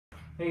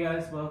Hey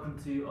guys,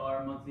 welcome to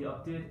our monthly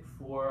update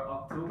for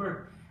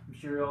October. I'm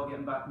sure you're all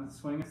getting back into the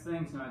swing of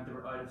things now that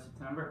we're out of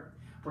September.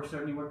 We're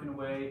certainly working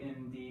away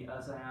in the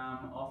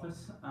AsIAM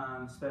office,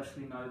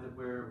 especially now that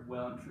we're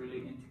well and truly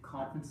into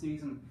conference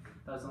season.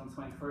 That's on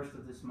the 21st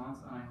of this month,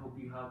 and I hope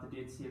you have the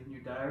date saved in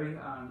your diary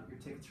and your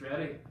tickets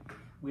ready.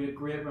 We had a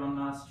great run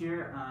last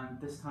year,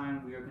 and this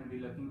time we are going to be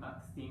looking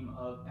at the theme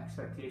of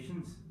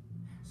expectations.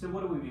 So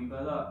what do we mean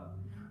by that?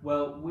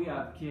 Well, we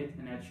advocate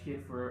and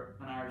educate for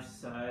an Irish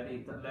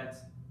society that lets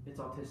its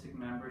autistic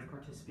members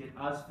participate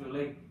as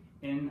fully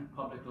in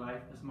public life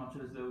as much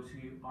as those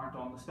who aren't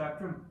on the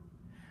spectrum.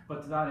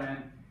 But to that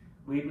end,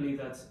 we believe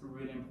that's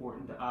really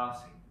important to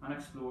ask and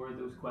explore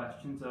those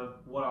questions of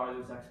what are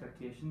those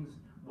expectations,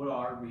 what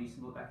are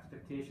reasonable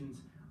expectations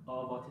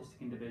of autistic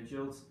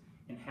individuals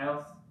in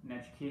health, in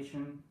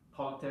education,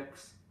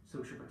 politics,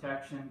 social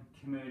protection,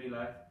 community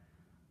life.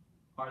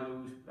 Are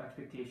those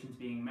expectations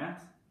being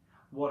met?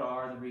 What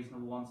are the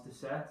reasonable ones to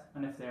set?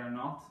 And if they are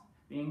not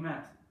being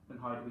met, then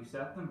how do we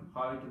set them?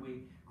 How do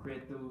we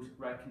create those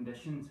right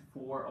conditions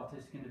for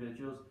autistic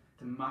individuals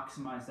to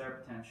maximise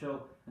their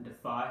potential and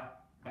defy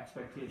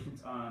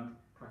expectations and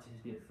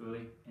participate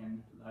fully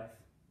in life?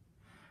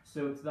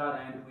 So to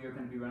that end, we are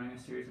going to be running a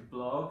series of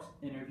blogs,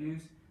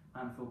 interviews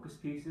and focus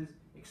pieces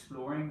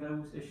exploring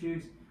those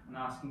issues and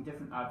asking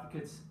different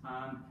advocates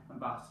and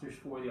ambassadors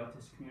for the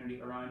autistic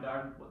community around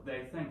Ireland what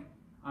they think,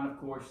 and of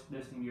course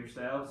listening to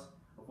yourselves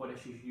of what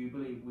issues you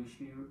believe we should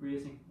be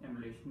raising in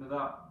relation to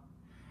that.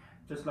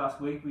 Just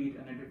last week we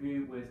had an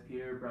interview with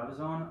Peter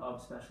Brabazon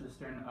of Specialist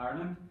in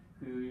Ireland,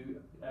 who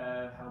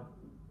helped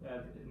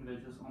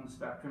individuals on the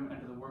spectrum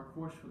enter the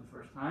workforce for the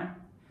first time.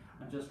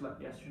 And just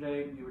like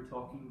yesterday we were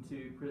talking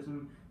to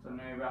Prism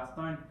Zonary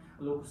Rathdown,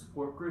 a local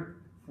support group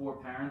for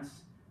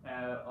parents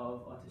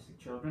of autistic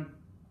children.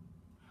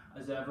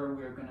 As ever,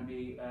 we are going to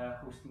be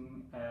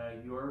hosting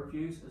your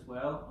reviews as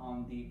well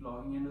on the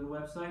blogging end of the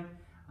website,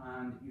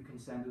 and you can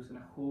send those in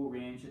a whole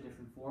range of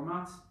different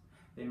formats.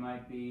 They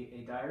might be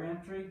a diary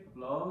entry, a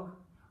blog,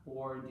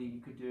 or you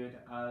could do it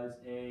as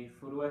a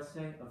photo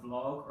essay, a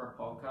vlog, or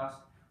a podcast.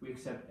 We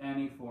accept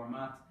any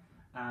format,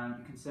 and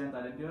you can send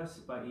that into us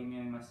by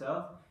emailing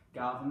myself,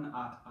 Gáibhin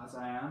at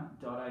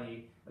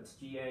AsIAM.ie. That's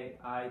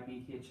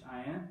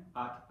Gaibhin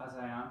at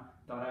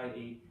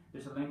AsIAM.ie.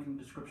 There's a link in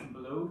the description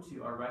below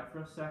to our Write For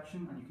Us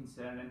section, and you can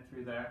send it in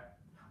through there.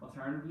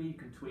 Alternatively, you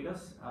can tweet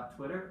us at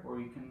Twitter, or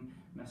you can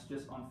message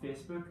us on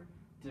Facebook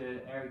to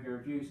air your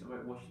views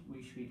about what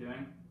we should be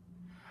doing.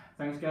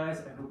 Thanks guys,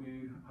 I hope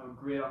you have a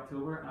great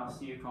October, and I'll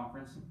see you at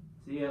conference.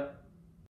 See ya!